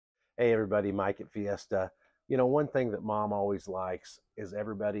Hey everybody, Mike at Fiesta. You know, one thing that mom always likes is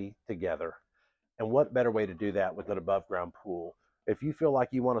everybody together. And what better way to do that with an above ground pool? If you feel like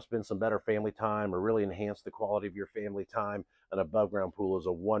you want to spend some better family time or really enhance the quality of your family time, an above ground pool is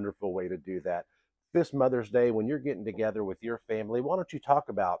a wonderful way to do that. This Mother's Day, when you're getting together with your family, why don't you talk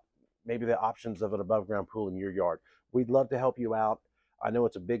about maybe the options of an above ground pool in your yard? We'd love to help you out. I know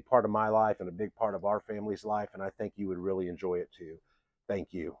it's a big part of my life and a big part of our family's life, and I think you would really enjoy it too. Thank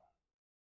you.